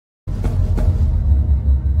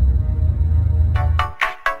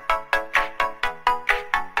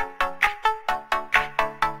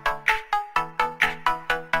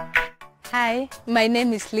Hi, my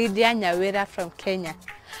name is Lydia Nyawera from Kenya.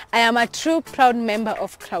 I am a true proud member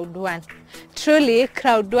of Crowd1. Truly,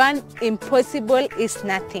 Crowd1 impossible is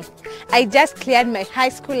nothing. I just cleared my high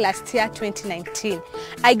school last year, 2019.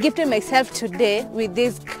 I gifted myself today with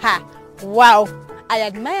this car. Wow, I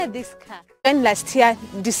admire this car. When last year,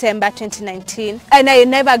 December 2019, and I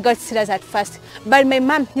never got serious at first, but my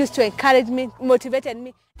mom used to encourage me, motivated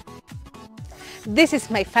me. This is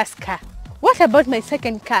my first car. What about my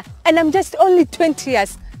second car? And I'm just only 20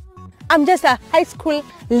 years. I'm just a high school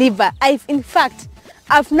leaver. In fact,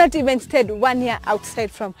 I've not even stayed 1 year outside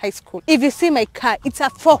from high school. If you see my car, it's a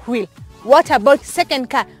 4-wheel. What about second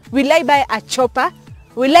car? Will I buy a chopper?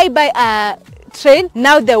 Will I buy a train?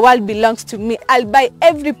 Now the world belongs to me. I'll buy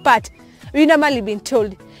every part. We normally been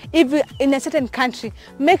told, if you're in a certain country,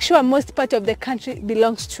 make sure most part of the country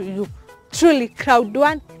belongs to you. Truly,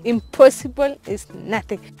 Crowd1, impossible is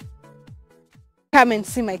nothing. Come and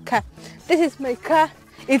see my car. This is my car.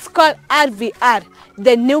 It's called RVR,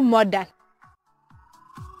 the new model.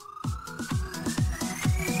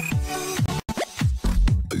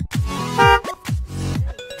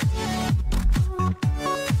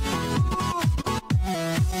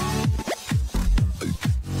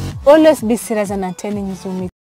 Always be serious and attending Zoom meetings.